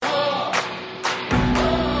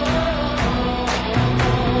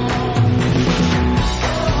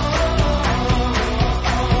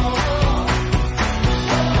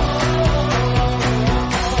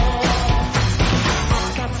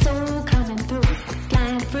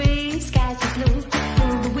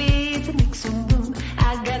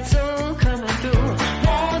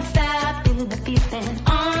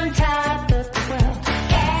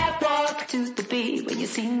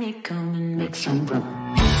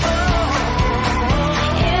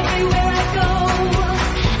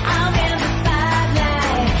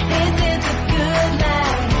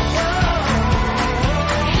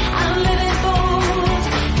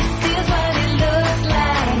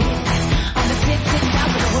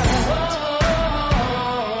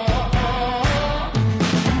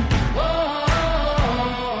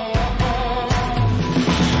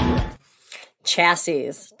Chassis.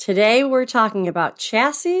 Today we're talking about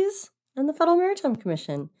chassis and the Federal Maritime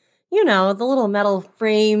Commission. You know, the little metal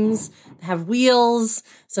frames that have wheels,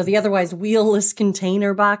 so the otherwise wheelless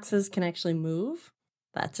container boxes can actually move.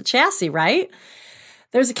 That's a chassis, right?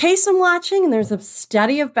 There's a case I'm watching, and there's a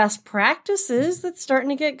study of best practices that's starting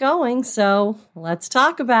to get going, so let's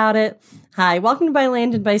talk about it. Hi, welcome to By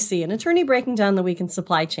Land and by Sea, an attorney breaking down the week in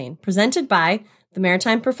supply chain, presented by the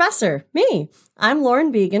Maritime Professor, me. I'm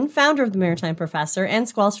Lauren Began, founder of the Maritime Professor and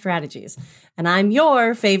Squall Strategies, and I'm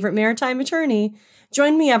your favorite maritime attorney.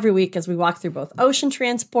 Join me every week as we walk through both ocean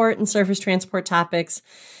transport and surface transport topics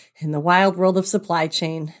in the wild world of supply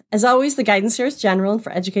chain. As always, the guidance here is general and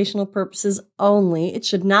for educational purposes only. It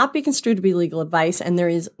should not be construed to be legal advice, and there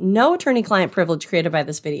is no attorney-client privilege created by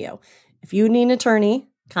this video. If you need an attorney,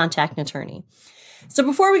 contact an attorney. So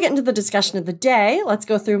before we get into the discussion of the day, let's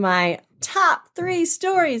go through my top 3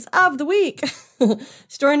 stories of the week.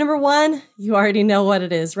 Story number 1, you already know what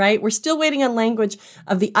it is, right? We're still waiting on language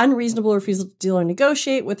of the unreasonable refusal to deal or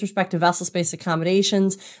negotiate with respect to vessel space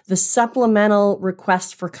accommodations, the supplemental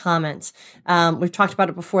request for comments. We've talked about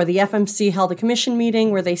it before. The FMC held a commission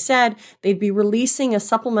meeting where they said they'd be releasing a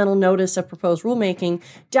supplemental notice of proposed rulemaking,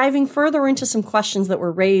 diving further into some questions that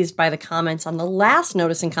were raised by the comments on the last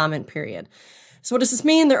notice and comment period. So what does this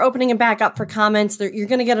mean? They're opening it back up for comments. You're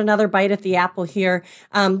going to get another bite at the apple here.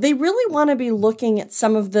 They really want to be looking at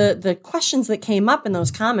some of the questions that came up in those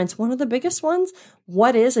comments. One of the biggest ones,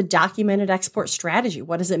 what is a documented export strategy?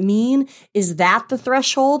 What does it mean? Is that the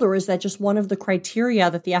threshold, or is that just one of the criteria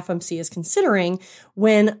that the FMC is considering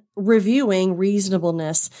when reviewing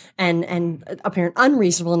reasonableness and apparent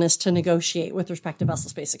unreasonableness to negotiate with respect to vessel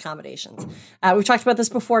space accommodations? We've talked about this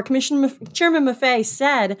before. Chairman Maffei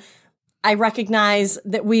said, I recognize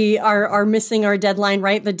that we are missing our deadline,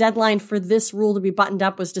 right? The deadline for this rule to be buttoned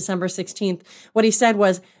up was December 16th. What he said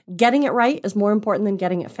was getting it right is more important than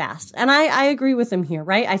getting it fast. And I agree with him here,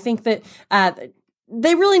 right? I think that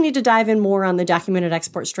they really need to dive in more on the documented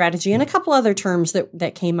export strategy and a couple other terms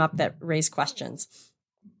that came up that raised questions.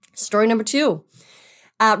 Story number 2.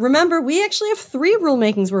 Remember, we actually have 3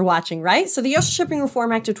 rulemakings we're watching, right? So the Ocean Shipping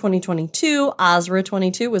Reform Act of 2022, OSRA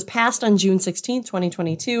 22, was passed on June 16th,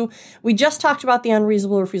 2022. We just talked about the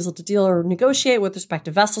unreasonable refusal to deal or negotiate with respect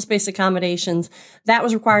to vessel space accommodations. That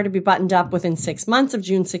was required to be buttoned up within 6 months of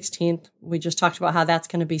June 16th. We just talked about how that's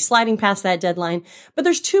going to be sliding past that deadline. But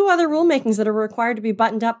there's 2 other rulemakings that are required to be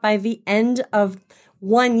buttoned up by the end of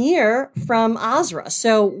 1 year from OSRA.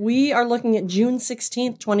 So we are looking at June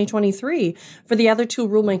 16th, 2023 for the other 2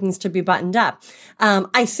 rulemakings to be buttoned up.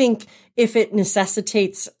 I think if it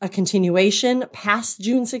necessitates a continuation past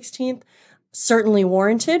June 16th, certainly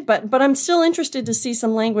warranted, but I'm still interested to see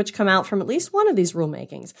some language come out from at least one of these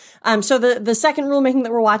rulemakings. So the second rulemaking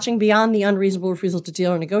that we're watching beyond the unreasonable refusal to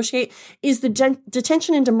deal or negotiate is the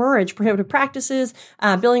detention and demurrage, prohibited practices,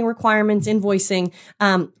 billing requirements, invoicing.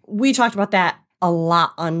 We talked about that a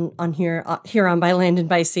lot on here on By Land and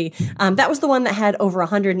by Sea. That was the one that had over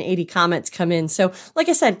 180 comments come in. So like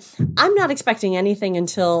I said, I'm not expecting anything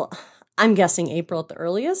until, I'm guessing, April at the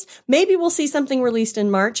earliest. Maybe we'll see something released in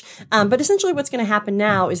March. But essentially what's going to happen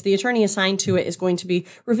now is the attorney assigned to it is going to be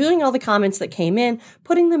reviewing all the comments that came in,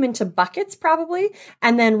 putting them into buckets probably,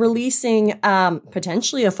 and then releasing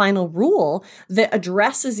potentially a final rule that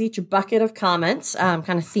addresses each bucket of comments, kind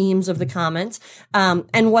of themes of the comments,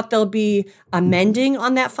 and what they'll be amending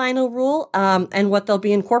on that final rule, and what they'll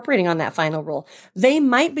be incorporating on that final rule. They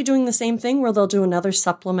might be doing the same thing where they'll do another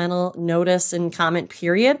supplemental notice and comment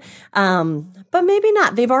period. But maybe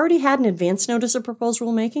not. They've already had an advance notice of proposed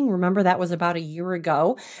rulemaking. Remember, that was about a year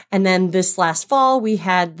ago. And then this last fall, we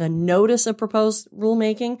had the notice of proposed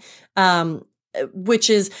rulemaking, which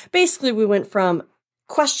is basically we went from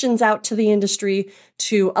questions out to the industry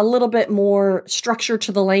to a little bit more structure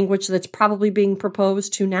to the language that's probably being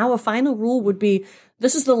proposed to now a final rule would be,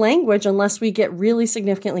 this is the language unless we get really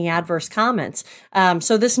significantly adverse comments.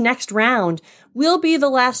 So this next round will be the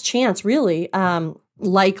last chance, really.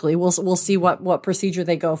 Likely. We'll see what procedure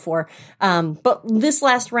they go for. But this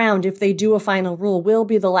last round, if they do a final rule, will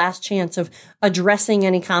be the last chance of addressing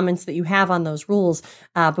any comments that you have on those rules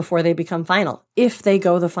before they become final, if they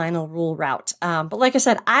go the final rule route. But like I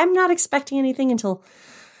said, I'm not expecting anything until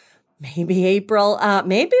maybe April.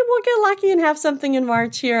 Maybe we'll get lucky and have something in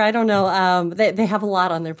March here. I don't know. They have a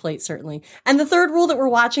lot on their plate, certainly. And the third rule that we're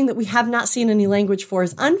watching that we have not seen any language for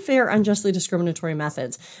is unfair, unjustly discriminatory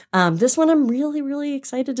methods. This one, I'm really, really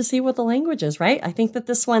excited to see what the language is, right? I think that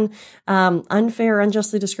this one, unfair,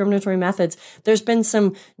 unjustly discriminatory methods, there's been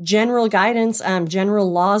some general guidance,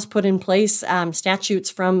 general laws put in place, statutes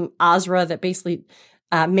from OSRA that basically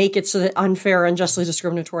make it so that unfair, unjustly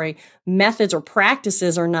discriminatory methods or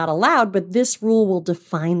practices are not allowed, but this rule will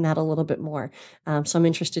define that a little bit more. So I'm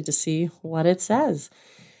interested to see what it says.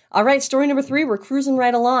 All right, story number 3, we're cruising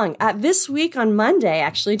right along. This week on Monday,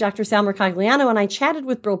 actually, Dr. Sal Mercogliano and I chatted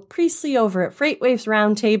with Bill Priestley over at FreightWaves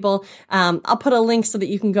Roundtable. I'll put a link so that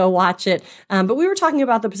you can go watch it. But we were talking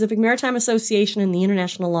about the Pacific Maritime Association and the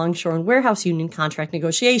International Longshore and Warehouse Union contract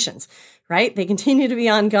negotiations. Right? They continue to be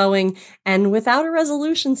ongoing and without a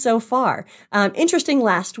resolution so far. Interesting,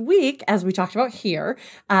 last week, as we talked about here,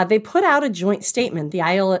 they put out a joint statement, the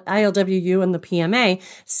ILWU and the PMA,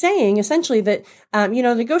 saying essentially that,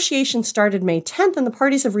 negotiations started May 10th and the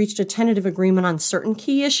parties have reached a tentative agreement on certain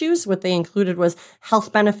key issues. What they included was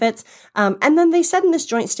health benefits. And then they said in this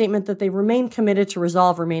joint statement that they remain committed to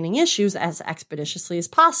resolve remaining issues as expeditiously as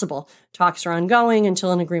possible. Talks are ongoing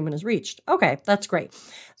until an agreement is reached. Okay, that's great.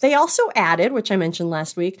 They also added, which I mentioned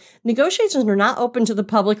last week, negotiations are not open to the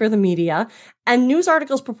public or the media, and news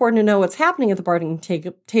articles purporting to know what's happening at the bargaining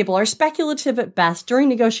table are speculative at best. During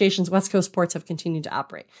negotiations, West Coast ports have continued to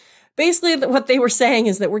operate. Basically, what they were saying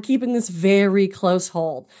is that we're keeping this very close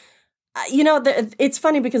hold. It's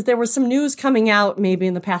funny because there was some news coming out maybe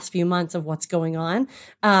in the past few months of what's going on.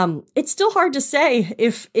 It's still hard to say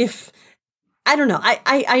if I don't know.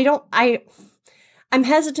 I'm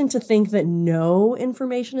hesitant to think that no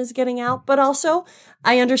information is getting out, but also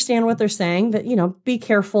I understand what they're saying that, be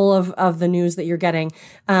careful of the news that you're getting.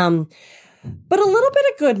 But a little bit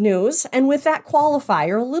of good news, and with that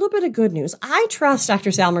qualifier, a little bit of good news. I trust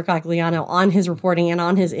Dr. Sal Mercogliano on his reporting and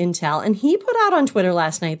on his intel, and he put out on Twitter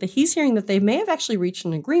last night that he's hearing that they may have actually reached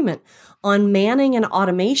an agreement on manning and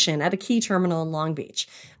automation at a key terminal in Long Beach.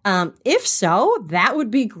 If so, that would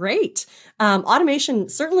be great. Automation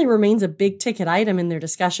certainly remains a big ticket item in their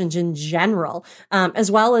discussions in general, as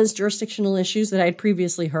well as jurisdictional issues that I'd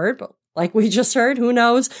previously heard, but like we just heard, who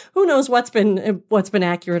knows what's been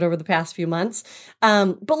accurate over the past few months.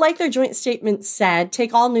 But like their joint statement said,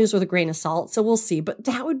 take all news with a grain of salt. So we'll see, but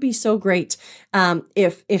that would be so great.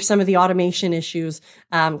 If some of the automation issues,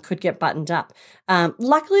 could get buttoned up.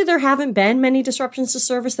 Luckily there haven't been many disruptions to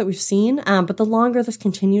service that we've seen. But the longer this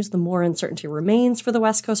continues, the more uncertainty remains for the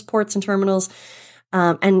West Coast ports and terminals.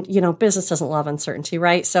 And business doesn't love uncertainty,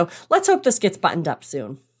 right? So let's hope this gets buttoned up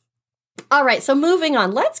soon. All right, so moving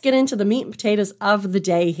on, let's get into the meat and potatoes of the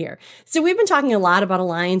day here. So we've been talking a lot about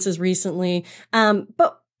alliances recently, and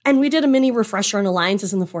we did a mini refresher on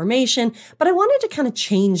alliances in the formation, but I wanted to kind of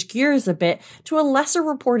change gears a bit to a lesser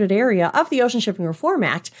reported area of the Ocean Shipping Reform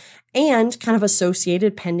Act and kind of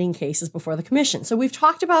associated pending cases before the commission. So we've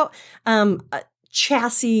talked about a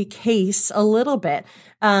chassis case a little bit.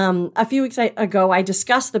 A few weeks ago, I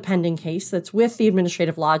discussed the pending case that's with the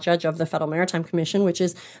Administrative Law Judge of the Federal Maritime Commission, which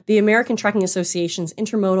is the American Trucking Association's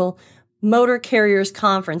Intermodal Motor Carriers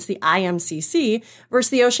Conference, the IMCC,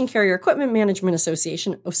 versus the Ocean Carrier Equipment Management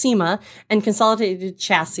Association, OCEMA, and Consolidated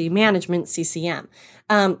Chassis Management, CCM.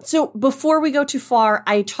 So before we go too far,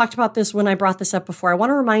 I talked about this when I brought this up before. I want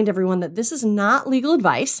to remind everyone that this is not legal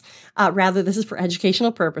advice. Rather, this is for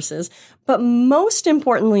educational purposes. But most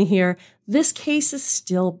importantly here, this case is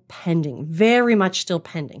still pending, very much still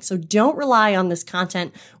pending. So don't rely on this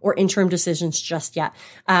content or interim decisions just yet.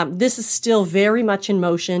 This is still very much in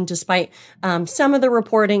motion, despite some of the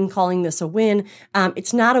reporting calling this a win.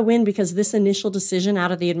 It's not a win because this initial decision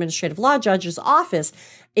out of the Administrative Law Judge's office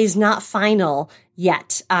is not final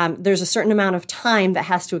yet. There's a certain amount of time that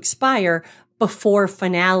has to expire before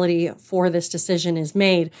finality for this decision is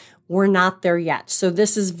made. We're not there yet. So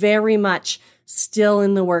this is very much still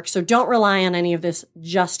in the works. So don't rely on any of this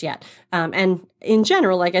just yet. And in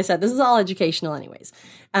general, like I said, this is all educational anyways.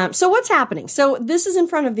 So what's happening? So this is in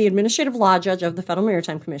front of the Administrative Law Judge of the Federal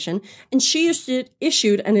Maritime Commission, and she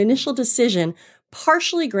issued an initial decision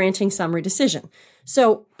partially granting summary decision.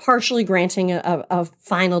 So partially granting a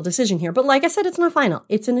final decision here. But like I said, it's not final.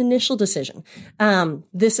 It's an initial decision.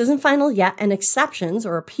 This isn't final yet, and exceptions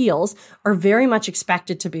or appeals are very much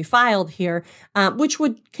expected to be filed here, which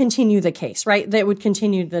would continue the case, right? That would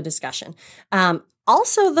continue the discussion.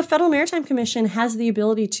 Also, the Federal Maritime Commission has the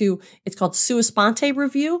ability to, it's called sua sponte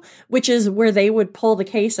review, which is where they would pull the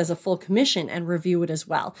case as a full commission and review it as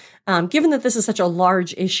well. Given that this is such a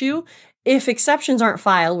large issue, if exceptions aren't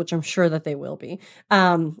filed, which I'm sure that they will be,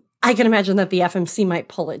 I can imagine that the FMC might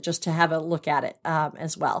pull it just to have a look at it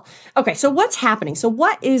as well. Okay, so what's happening? So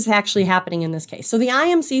what is actually happening in this case? So the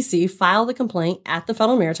IMCC filed a complaint at the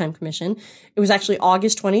Federal Maritime Commission. It was actually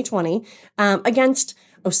August 2020 against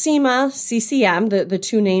OSEMA, CCM, the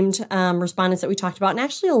two named respondents that we talked about, and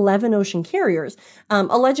actually 11 ocean carriers,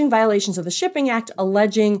 alleging violations of the Shipping Act,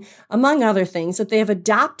 alleging, among other things, that they have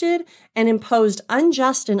adopted and imposed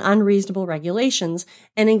unjust and unreasonable regulations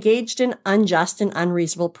and engaged in unjust and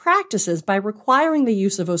unreasonable practices by requiring the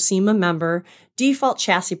use of OSEMA member default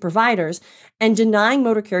chassis providers and denying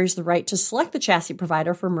motor carriers the right to select the chassis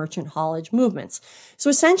provider for merchant haulage movements. So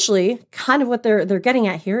essentially, kind of what they're getting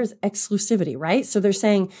at here is exclusivity, right? So they're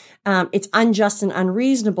saying it's unjust and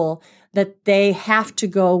unreasonable that they have to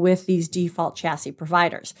go with these default chassis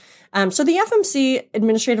providers. So the FMC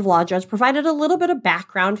administrative law judge provided a little bit of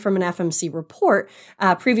background from an FMC report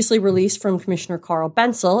previously released from Commissioner Carl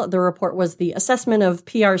Bensel. The report was the assessment of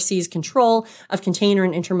PRC's control of container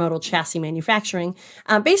and intermodal chassis manufacturing.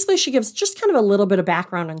 Basically, she gives just kind of a little bit of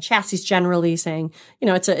background on chassis generally, saying,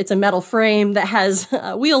 it's a metal frame that has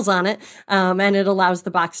wheels on it, and it allows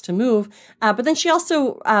the box to move. But then she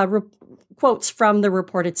also quotes from the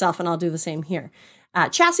report itself, and I'll do the same here.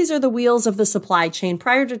 Chassis are the wheels of the supply chain.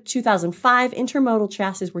 Prior to 2005, intermodal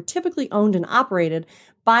chassis were typically owned and operated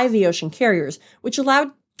by the ocean carriers, which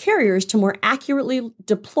allowed carriers to more accurately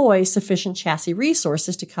deploy sufficient chassis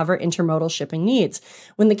resources to cover intermodal shipping needs.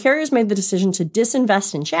 When the carriers made the decision to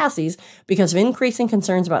disinvest in chassis because of increasing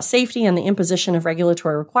concerns about safety and the imposition of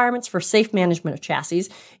regulatory requirements for safe management of chassis,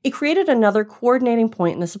 it created another coordinating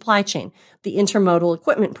point in the supply chain, the intermodal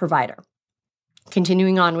equipment provider.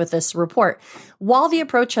 Continuing on with this report, while the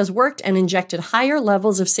approach has worked and injected higher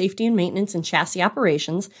levels of safety and maintenance in chassis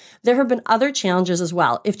operations, there have been other challenges as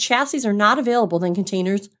well. If chassis are not available, then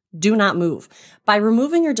containers do not move. By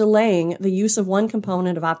removing or delaying the use of one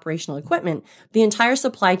component of operational equipment, the entire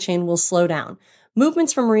supply chain will slow down.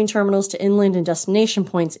 Movements from marine terminals to inland and destination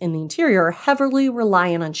points in the interior are heavily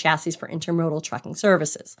reliant on chassis for intermodal trucking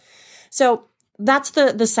services. So that's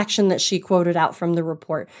the section that she quoted out from the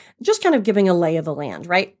report, just kind of giving a lay of the land,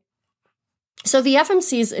 right? So the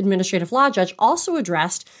FMC's administrative law judge also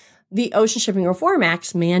addressed the Ocean Shipping Reform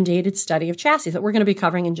Act's mandated study of chassis that we're going to be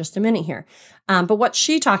covering in just a minute here. But what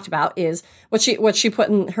she talked about is, what she put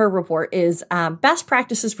in her report is best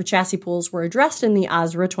practices for chassis pools were addressed in the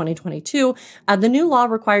OSRA 2022. The new law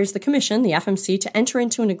requires the Commission, the FMC, to enter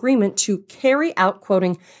into an agreement to carry out,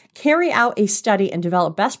 quoting, carry out a study and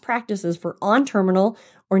develop best practices for on-terminal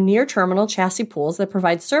or near-terminal chassis pools that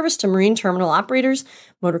provide service to marine terminal operators,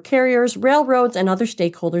 motor carriers, railroads, and other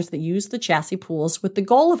stakeholders that use the chassis pools with the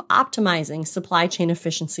goal of optimizing supply chain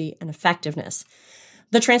efficiency and effectiveness.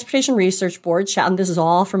 The Transportation Research Board shall, and this is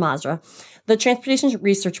all from OSRA, the Transportation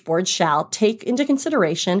Research Board shall take into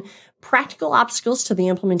consideration practical obstacles to the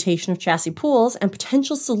implementation of chassis pools and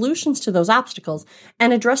potential solutions to those obstacles,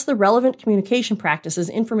 and address the relevant communication practices,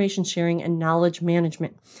 information sharing, and knowledge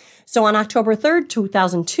management. So on October 3rd,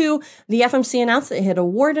 2002, the FMC announced that it had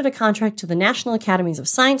awarded a contract to the National Academies of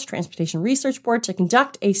Science Transportation Research Board to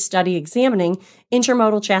conduct a study examining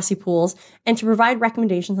intermodal chassis pools and to provide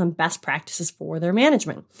recommendations on best practices for their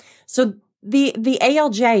management. So the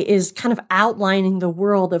ALJ is kind of outlining the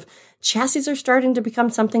world of chassis are starting to become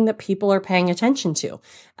something that people are paying attention to.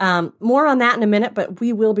 More on that in a minute, but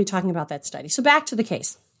we will be talking about that study. So back to the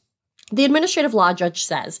case. The administrative law judge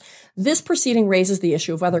says this proceeding raises the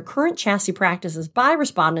issue of whether current chassis practices by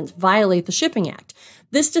respondents violate the Shipping Act.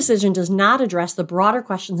 This decision does not address the broader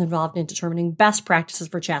questions involved in determining best practices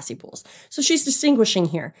for chassis pools. So she's distinguishing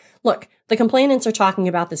here. Look, the complainants are talking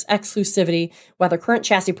about this exclusivity, whether current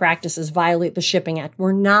chassis practices violate the Shipping Act.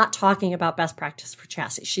 We're not talking about best practice for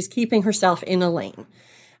chassis. She's keeping herself in a lane.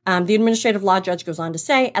 The administrative law judge goes on to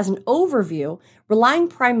say, as an overview, relying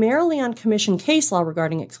primarily on commission case law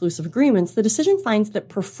regarding exclusive agreements, the decision finds that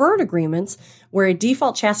preferred agreements, where a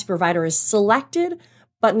default chassis provider is selected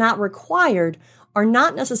but not required, are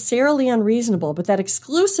not necessarily unreasonable, but that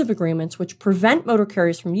exclusive agreements, which prevent motor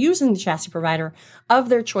carriers from using the chassis provider of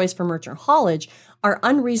their choice for merchant haulage, are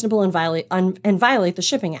unreasonable and violate the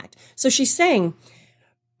Shipping Act. So she's saying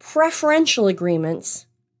preferential agreements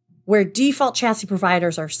where default chassis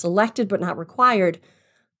providers are selected but not required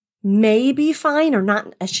may be fine or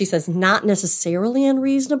not, as she says, not necessarily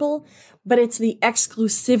unreasonable, but it's the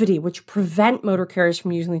exclusivity which prevent motor carriers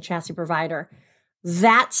from using the chassis provider.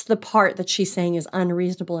 That's the part that she's saying is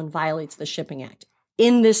unreasonable and violates the Shipping Act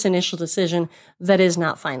in this initial decision that is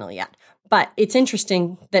not final yet. But it's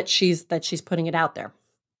interesting that she's putting it out there.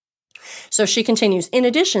 So she continues, in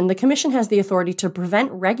addition, the Commission has the authority to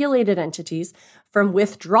prevent regulated entities from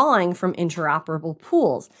withdrawing from interoperable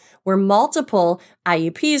pools, where multiple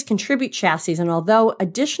IUPs contribute chassis. And although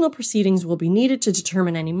additional proceedings will be needed to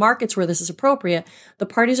determine any markets where this is appropriate, the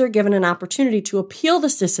parties are given an opportunity to appeal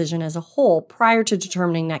this decision as a whole prior to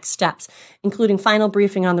determining next steps, including final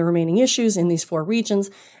briefing on the remaining issues in these 4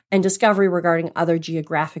 regions and discovery regarding other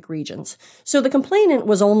geographic regions. So the complainant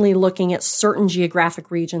was only looking at certain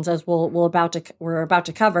geographic regions, as we're about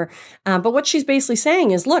to cover. But what she's basically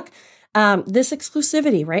saying is, look, this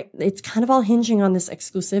exclusivity, right? It's kind of all hinging on this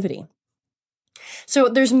exclusivity. So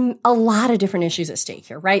there's a lot of different issues at stake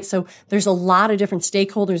here, right? So there's a lot of different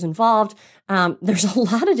stakeholders involved. There's a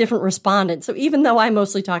lot of different respondents. So even though I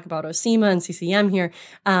mostly talk about OSEMA and CCM here,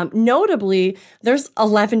 notably, there's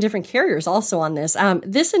 11 different carriers also on this.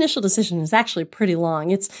 This initial decision is actually pretty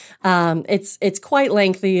long. It's quite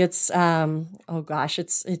lengthy. It's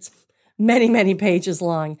many, many pages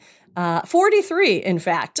long. 43, in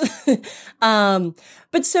fact.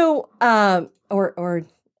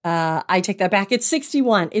 I take that back. It's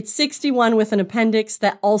 61. It's 61 with an appendix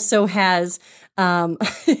that also has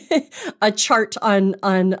a chart on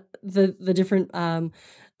the different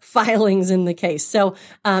filings in the case. So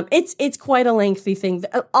it's quite a lengthy thing.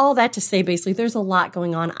 All that to say, basically, there's a lot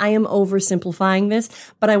going on. I am oversimplifying this,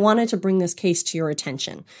 but I wanted to bring this case to your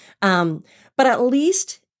attention. But at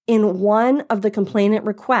least in one of the complainant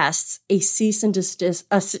requests, a cease and desist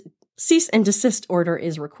order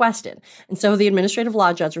is requested. And so the administrative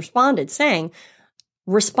law judge responded saying,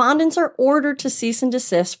 respondents are ordered to cease and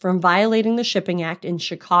desist from violating the Shipping Act in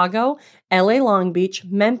Chicago, LA Long Beach,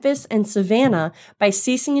 Memphis, and Savannah by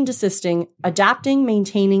ceasing and desisting, adopting,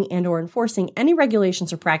 maintaining, and or enforcing any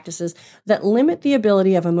regulations or practices that limit the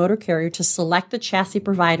ability of a motor carrier to select the chassis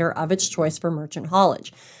provider of its choice for merchant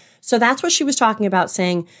haulage. So that's what she was talking about,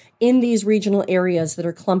 saying in these regional areas that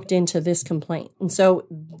are clumped into this complaint. And so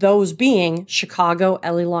those being Chicago,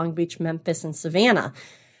 LA Long Beach, Memphis, and Savannah.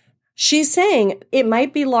 She's saying it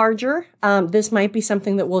might be larger. This might be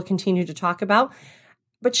something that we'll continue to talk about,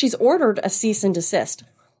 but she's ordered a cease and desist.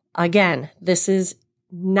 Again, this is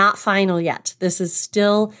not final yet. This is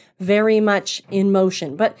still very much in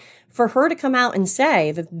motion, but for her to come out and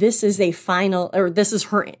say that this is a final, or this is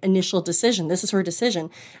her initial decision, this is her decision,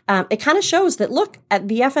 it kind of shows that, look, at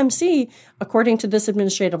the FMC, according to this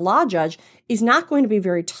administrative law judge, is not going to be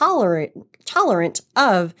very tolerant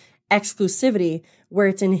of exclusivity where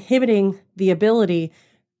it's inhibiting the ability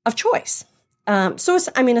of choice.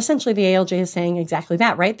 Essentially the ALJ is saying exactly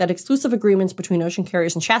that, right? That exclusive agreements between ocean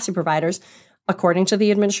carriers and chassis providers, according to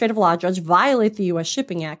the administrative law judge, violate the U.S.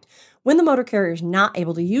 Shipping Act when the motor carrier is not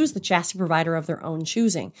able to use the chassis provider of their own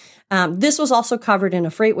choosing. This was also covered in a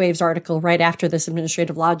FreightWaves article right after this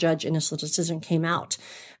administrative law judge initial decision came out.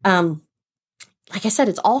 Like I said,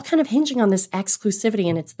 it's all kind of hinging on this exclusivity,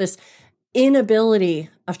 and it's this inability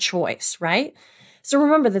of choice, right? So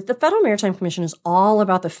remember that the Federal Maritime Commission is all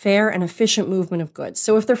about the fair and efficient movement of goods.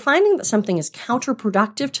 So if they're finding that something is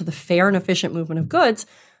counterproductive to the fair and efficient movement of goods,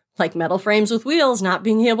 like metal frames with wheels not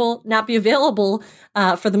be available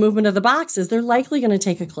for the movement of the boxes, they're likely going to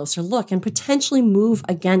take a closer look and potentially move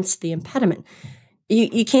against the impediment.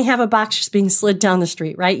 You can't have a box just being slid down the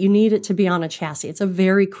street, right? You need it to be on a chassis. It's a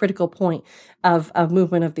very critical point of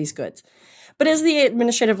movement of these goods. But as the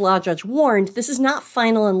administrative law judge warned, this is not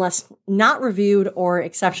final unless not reviewed or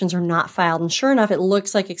exceptions are not filed. And sure enough, it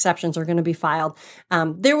looks like exceptions are going to be filed.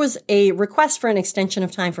 There was a request for an extension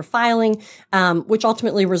of time for filing, which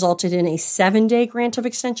ultimately resulted in a 7-day grant of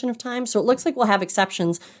extension of time. So it looks like we'll have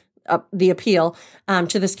exceptions, the appeal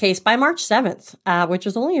to this case by March 7th, which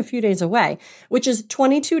is only a few days away, which is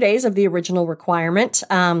 22 days of the original requirement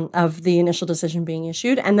of the initial decision being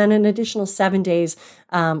issued, and then an additional 7 days,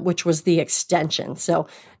 which was the extension. So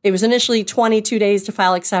it was initially 22 days to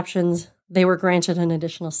file exceptions. They were granted an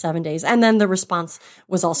additional 7 days, and then the response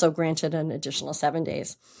was also granted an additional 7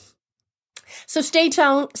 days. So stay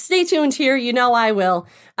tuned here. You know I will.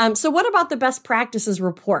 So what about the best practices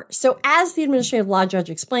report? So as the administrative law judge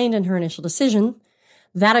explained in her initial decision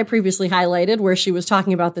that I previously highlighted, where she was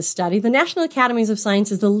talking about this study, the National Academies of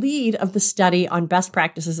Science is the lead of the study on best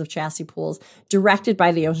practices of chassis pools directed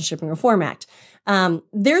by the Ocean Shipping Reform Act.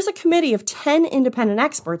 There's a committee of 10 independent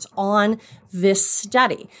experts on this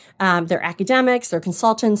study. They're academics, they're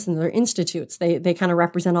consultants, and they're institutes. They kind of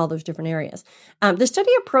represent all those different areas. The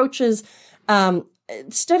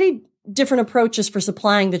study different approaches for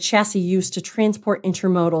supplying the chassis used to transport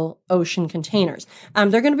intermodal ocean containers.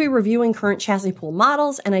 They're going to be reviewing current chassis pool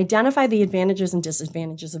models and identify the advantages and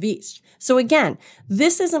disadvantages of each. So again,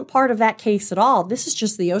 this isn't part of that case at all. This is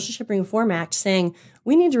just the Ocean Shipping Reform Act saying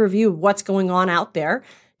we need to review what's going on out there,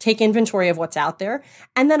 take inventory of what's out there,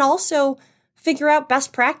 and then also figure out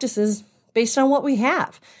best practices based on what we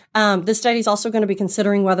have. This study is also going to be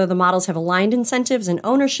considering whether the models have aligned incentives in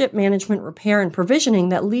ownership, management, repair, and provisioning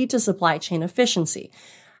that lead to supply chain efficiency.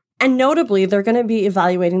 And notably, they're going to be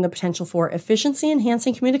evaluating the potential for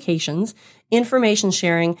efficiency-enhancing communications, information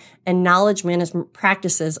sharing, and knowledge management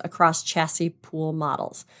practices across chassis pool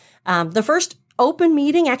models. The first open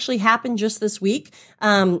meeting actually happened just this week.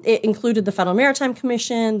 It included the Federal Maritime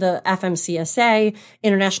Commission, the FMCSA,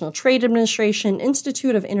 International Trade Administration,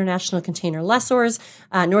 Institute of International Container Lessors,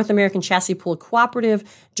 North American Chassis Pool Cooperative,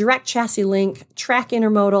 Direct Chassis Link, Track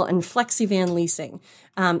Intermodal, and FlexiVan Leasing.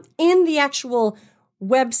 In the actual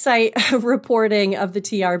website reporting of the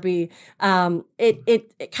TRB,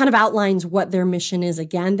 it kind of outlines what their mission is.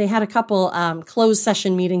 Again, they had a couple closed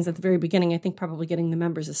session meetings at the very beginning, I think probably getting the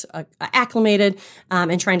members acclimated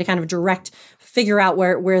and trying to kind of figure out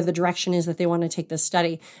where the direction is that they want to take this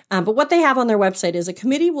study. But what they have on their website is a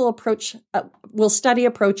committee will study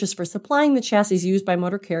approaches for supplying the chassis used by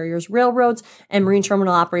motor carriers, railroads, and marine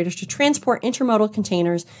terminal operators to transport intermodal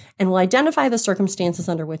containers, and will identify the circumstances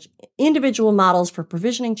under which individual models for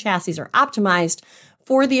provisioning chassis are optimized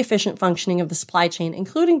for the efficient functioning of the supply chain,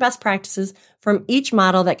 including best practices from each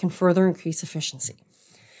model that can further increase efficiency.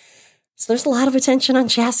 So there's a lot of attention on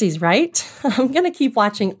chassis, right? I'm going to keep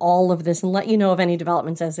watching all of this and let you know of any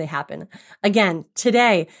developments as they happen. Again,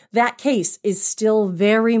 today, that case is still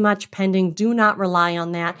very much pending. Do not rely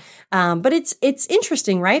on that. But it's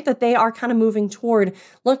interesting, right? That they are kind of moving toward,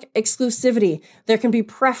 exclusivity. There can be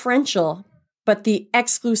preferential, but the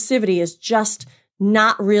exclusivity is just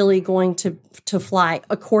not really going to fly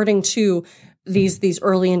according to these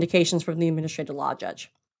early indications from the administrative law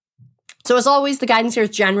judge. So as always, the guidance here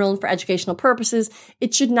is general and for educational purposes.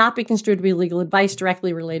 It should not be construed to be legal advice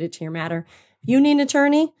directly related to your matter. If you need an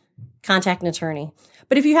attorney, contact an attorney.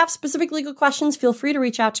 But if you have specific legal questions, feel free to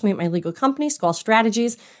reach out to me at my legal company, Squall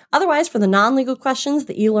Strategies. Otherwise, for the non-legal questions,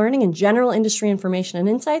 the e-learning, and general industry information and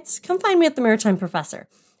insights, come find me at the Maritime Professor.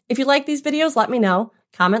 If you like these videos, let me know.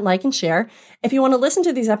 Comment, like, and share. If you want to listen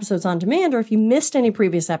to these episodes on demand, or if you missed any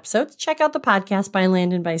previous episodes, check out the podcast By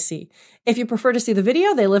Land and by Sea. If you prefer to see the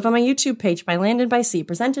video, they live on my YouTube page, By Land and by Sea,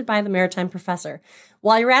 presented by the Maritime Professor.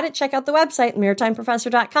 While you're at it, check out the website,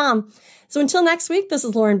 maritimeprofessor.com. So until next week, this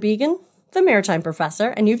is Lauren Began, the Maritime Professor,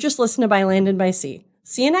 and you've just listened to By Land and by Sea.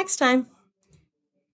 See you next time.